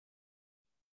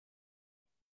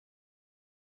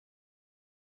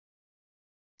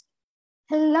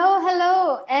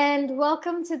Hello, and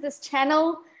welcome to this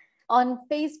channel on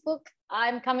Facebook.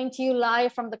 I'm coming to you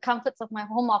live from the comforts of my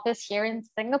home office here in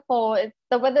Singapore.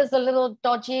 The weather's a little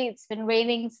dodgy. It's been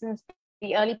raining since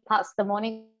the early parts of the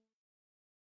morning.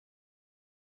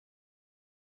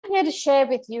 I'm here to share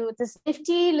with you this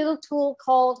nifty little tool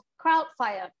called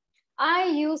CrowdFire. I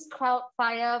use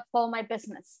CrowdFire for my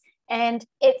business, and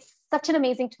it's such an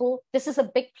amazing tool. This is a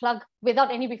big plug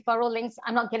without any referral links.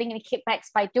 I'm not getting any kickbacks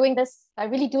by doing this. I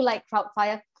really do like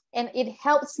CrowdFire, and it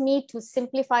helps me to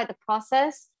simplify the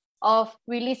process of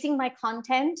releasing my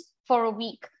content for a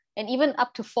week and even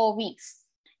up to 4 weeks.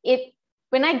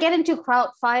 When I get into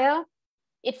CrowdFire,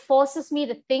 it forces me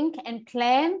to think and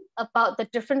plan about the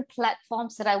different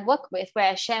platforms that I work with where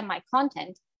I share my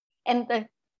content and the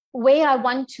way I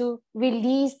want to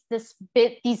release these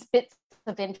bits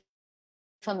of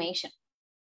information.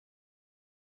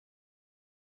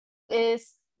 And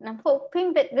I'm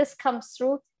hoping that this comes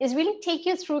through, is really take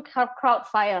you through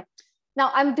CrowdFire.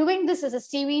 Now, I'm doing this as a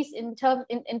series in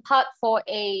part for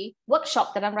a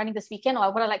workshop that I'm running this weekend,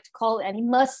 or what I like to call an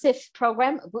immersive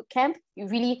program, a boot camp. You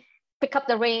really pick up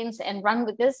the reins and run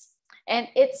with this. And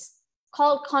it's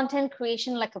called Content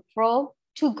Creation Like a Pro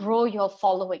to grow your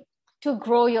following, to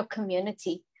grow your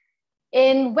community.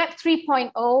 In Web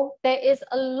 3.0, there is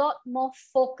a lot more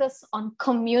focus on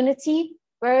community,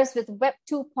 whereas with Web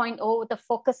 2.0, the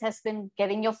focus has been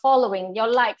getting your following, your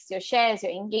likes, your shares,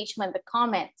 your engagement, the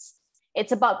comments.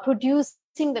 It's about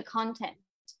producing the content.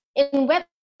 In Web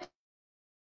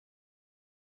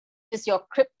is your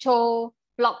crypto,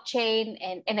 blockchain,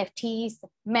 and NFTs,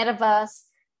 metaverse.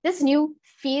 This new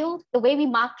field, the way we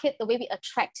market, the way we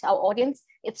attract our audience,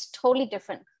 it's totally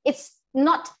different. It's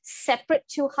not separate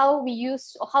to how we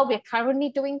use or how we're currently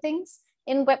doing things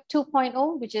in Web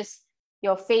 2.0, which is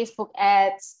your Facebook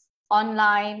ads,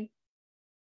 online,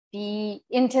 the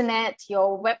internet,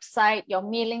 your website, your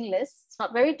mailing list. It's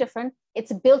not very different.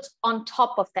 It's built on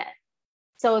top of that.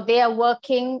 So they are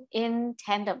working in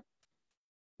tandem.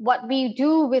 What we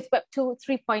do with Web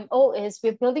 3.0 is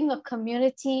we're building a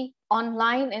community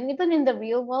online and even in the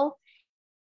real world,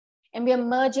 and we are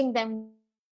merging them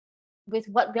with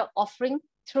what we're offering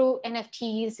through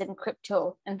NFTs and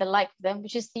crypto and the like of them,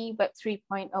 which is the Web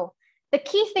 3.0. The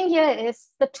key thing here is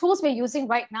the tools we're using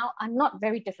right now are not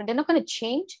very different. They're not going to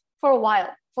change for a while,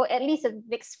 for at least the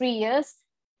next 3 years.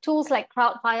 Tools like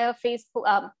CrowdFire,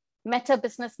 Facebook, Meta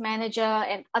Business Manager,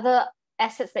 and other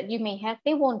assets that you may have,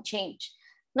 they won't change.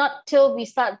 Not till we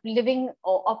start living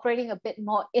or operating a bit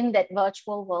more in that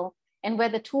virtual world and where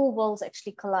the two worlds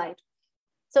actually collide.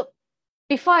 So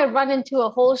before I run into a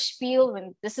whole spiel,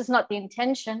 when this is not the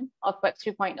intention of Web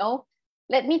 3.0,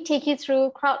 let me take you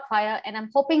through CrowdFire, and I'm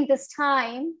hoping this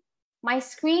time my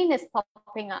screen is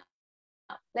popping up.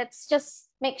 Let's just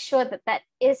make sure that that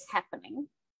is happening,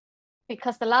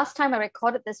 because the last time I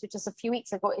recorded this, which was a few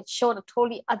weeks ago, it showed a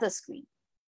totally other screen.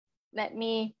 Let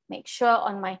me make sure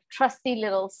on my trusty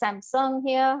little Samsung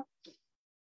here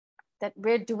that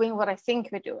we're doing what I think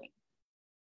we're doing.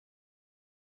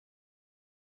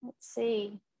 Let's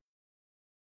see.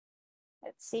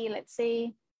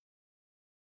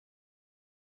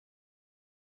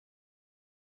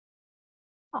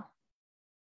 Oh,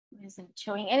 it isn't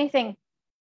showing anything.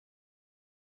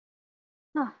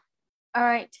 Oh, all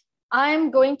right. I'm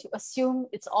going to assume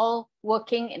it's all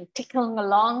working and ticking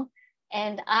along,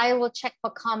 and I will check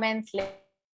for comments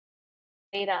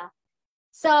later.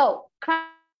 So,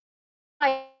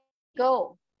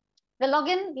 go. The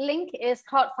login link is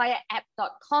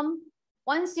crowdfireapp.com.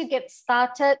 Once you get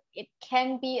started, it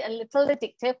can be a little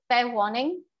addictive, fair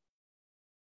warning.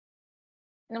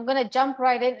 And I'm going to jump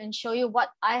right in and show you what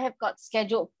I have got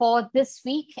scheduled for this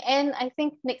week, and I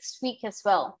think next week as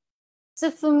well.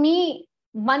 So for me,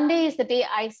 Monday is the day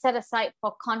I set aside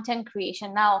for content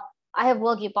creation. Now, I have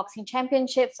World Boxing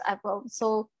Championships. I'm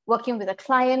also working with a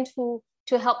client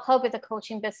to help her with the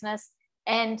coaching business.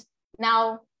 And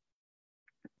now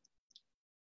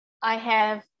I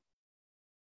have,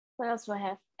 what else do I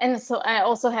have? And so I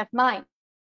also have mine.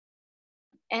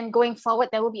 And going forward,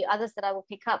 there will be others that I will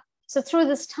pick up. So through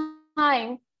this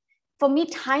time, for me,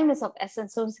 time is of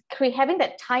essence. So having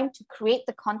that time to create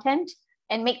the content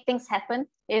and make things happen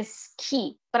is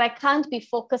key. But I can't be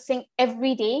focusing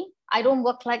every day. I don't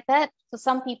work like that. For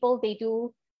some people, they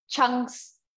do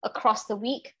chunks across the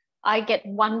week. I get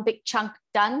one big chunk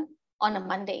done on a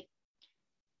Monday.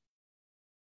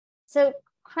 So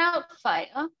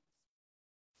CrowdFire,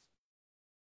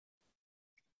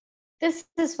 this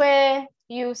is where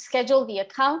you schedule the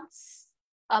accounts.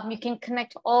 You can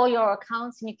connect all your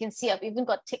accounts, and you can see I've even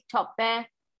got TikTok there.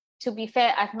 To be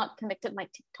fair, I've not connected my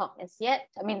TikTok as yet.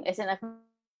 I mean, as in I've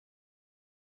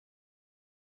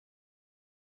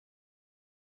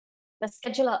the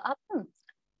scheduler up.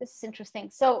 This is interesting.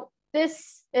 So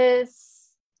this is,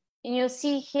 and you'll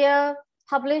see here,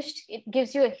 published. It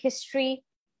gives you a history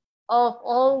of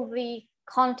all the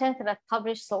content that I've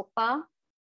published so far,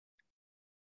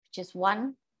 which is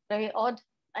one, very odd.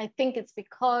 I think it's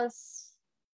because,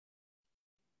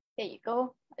 there you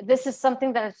go. This is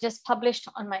something that I've just published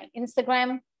on my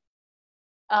Instagram,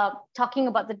 talking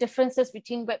about the differences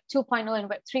between Web 2.0 and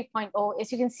Web 3.0.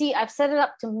 As you can see, I've set it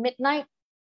up to midnight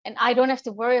and I don't have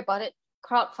to worry about it.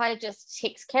 CrowdFire just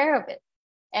takes care of it.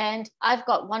 And I've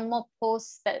got one more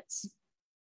post that's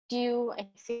due, I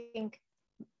think,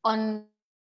 on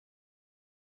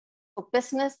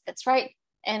business. That's right.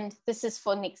 And this is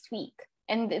for next week.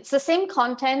 And it's the same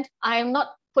content. I'm not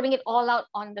putting it all out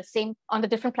on the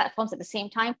different platforms at the same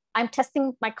time. I'm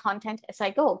testing my content as I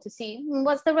go to see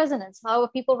what's the resonance, how are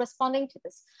people responding to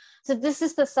this. So this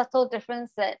is the subtle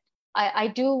difference that I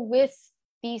do with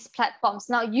these platforms.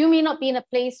 Now, you may not be in a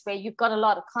place where you've got a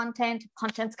lot of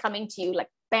content's coming to you like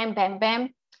bam, bam, bam.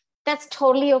 That's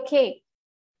totally okay.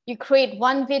 You create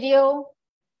one video,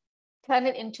 turn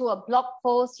it into a blog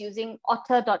post using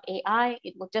otter.ai.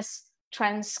 It will just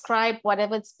transcribe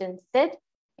whatever's been said,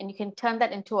 and you can turn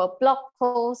that into a blog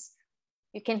post.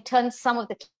 You can turn some of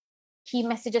the key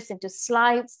messages into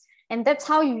slides, and that's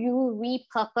how you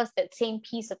repurpose that same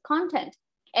piece of content.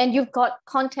 And you've got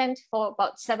content for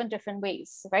about 7 different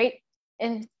ways, right?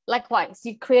 And likewise,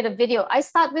 you create a video. I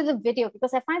start with a video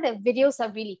because I find that videos are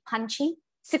really punchy.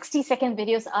 60-second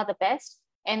videos are the best.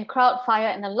 And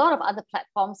CrowdFire and a lot of other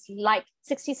platforms like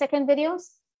 60-second videos.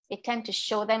 They tend to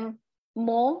show them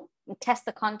more and test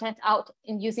the content out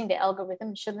in using the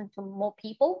algorithm, show them to more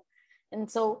people. And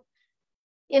so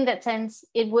in that sense,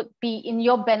 it would be in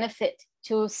your benefit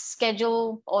to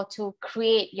schedule or to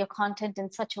create your content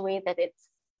in such a way that it's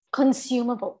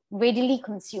consumable, readily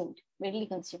consumed.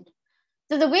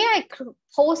 So the way I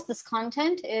post this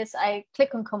content is I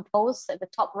click on compose at the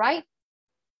top right.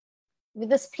 With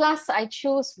this plus, I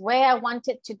choose where I want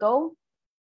it to go.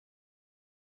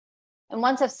 And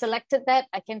once I've selected that,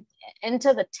 I can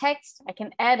enter the text. I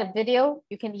can add a video.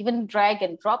 You can even drag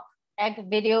and drop, add a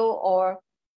video or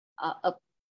a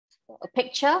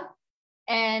picture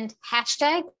and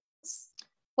hashtags.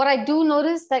 What I do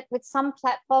notice that with some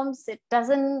platforms, it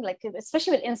doesn't, like,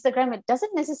 especially with Instagram, it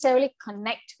doesn't necessarily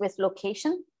connect with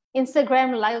location.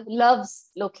 Instagram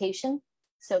loves location.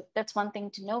 So that's one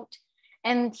thing to note.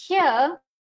 And here,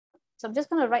 so I'm just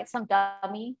going to write some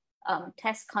dummy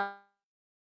test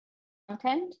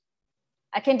content.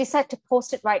 I can decide to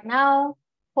post it right now,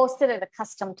 post it at a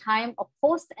custom time, or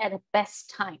post at a best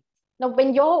time. Now,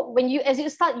 as you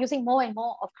start using more and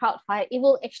more of CrowdFire, it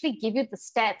will actually give you the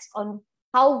stats on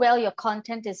how well your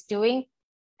content is doing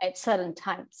at certain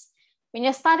times. When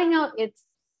you're starting out, it's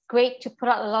great to put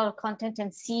out a lot of content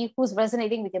and see who's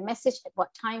resonating with your message at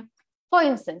what time. For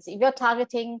instance, if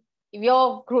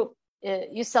your group,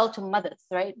 you sell to mothers,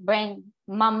 right? Brand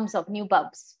mums of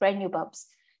brand new bubs.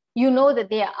 You know that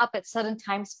they are up at certain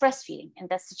times breastfeeding, and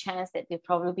that's the chance that they'll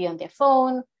probably be on their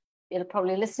phone. They're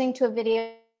probably listening to a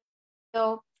video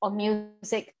or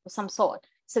music of some sort.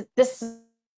 So this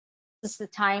is the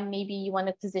time maybe you want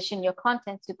to position your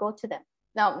content to go to them.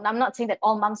 Now, I'm not saying that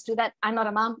all moms do that. I'm not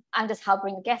a mom. I'm just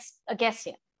harboring a guest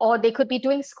here. Or they could be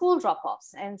doing school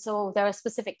drop-offs. And so there are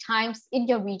specific times in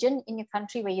your region, in your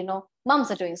country, where you know moms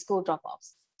are doing school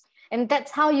drop-offs. And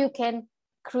that's how you can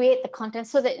create the content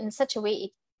so that in such a way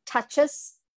it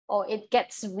touches or it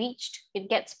gets reached, it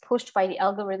gets pushed by the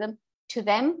algorithm to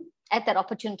them at that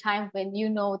opportune time when you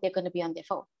know they're going to be on their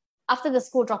phone. After the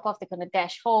school drop-off, they're going to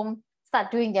dash home, start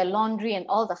doing their laundry and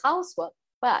all the housework,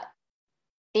 but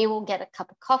they will get a cup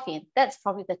of coffee, and that's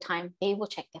probably the time they will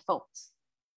check their phones.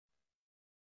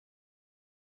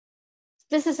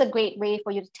 This is a great way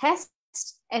for you to test,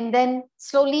 and then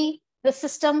slowly the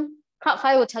system,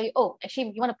 CrowdFire will tell you, oh, actually,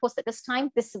 if you want to post at this time,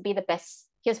 this would be the best.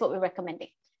 Here's what we're recommending.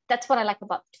 That's what I like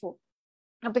about the tool.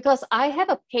 Now, because I have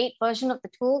a paid version of the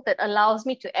tool that allows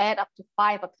me to add up to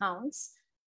 5 accounts.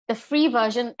 The free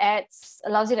version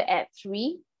allows you to add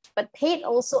 3, but paid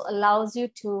also allows you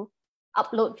to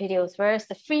upload videos, whereas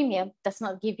the freemium does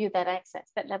not give you that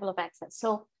access, that level of access.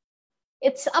 So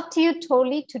it's up to you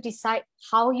totally to decide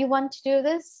how you want to do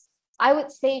this. I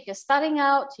would say if you're starting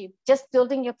out, you're just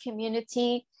building your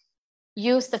community,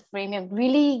 use the freemium,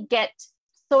 really get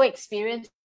so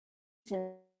experienced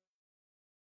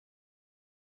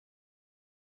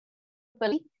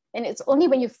and it's only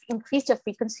when you've increased your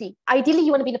frequency. Ideally,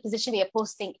 you want to be in a position where you're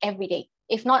posting every day,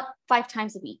 if not 5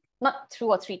 times a week, not 2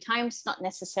 or 3 times, not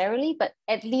necessarily, but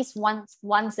at least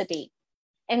once a day.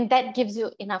 And that gives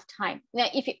you enough time. Now,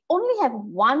 if you only have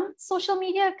one social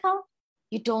media account,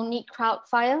 You don't need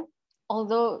CrowdFire,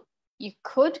 although you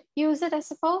could use it, I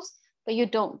suppose, but you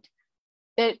don't.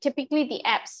 Typically, the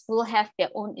apps will have their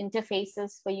own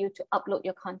interfaces for you to upload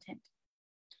your content.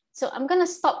 So I'm going to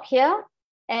stop here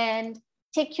and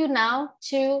take you now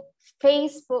to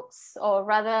Facebook's, or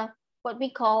rather what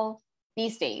we call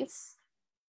these days,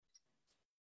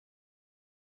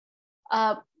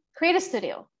 Creator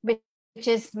Studio, which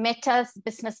is Meta's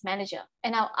Business Manager.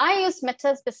 And now I use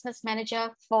Meta's Business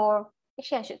Manager for,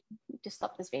 actually I should just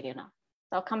stop this video now.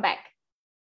 So I'll come back.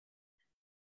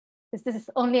 This is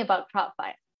only about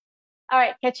CrowdFire. All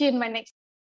right, catch you in my next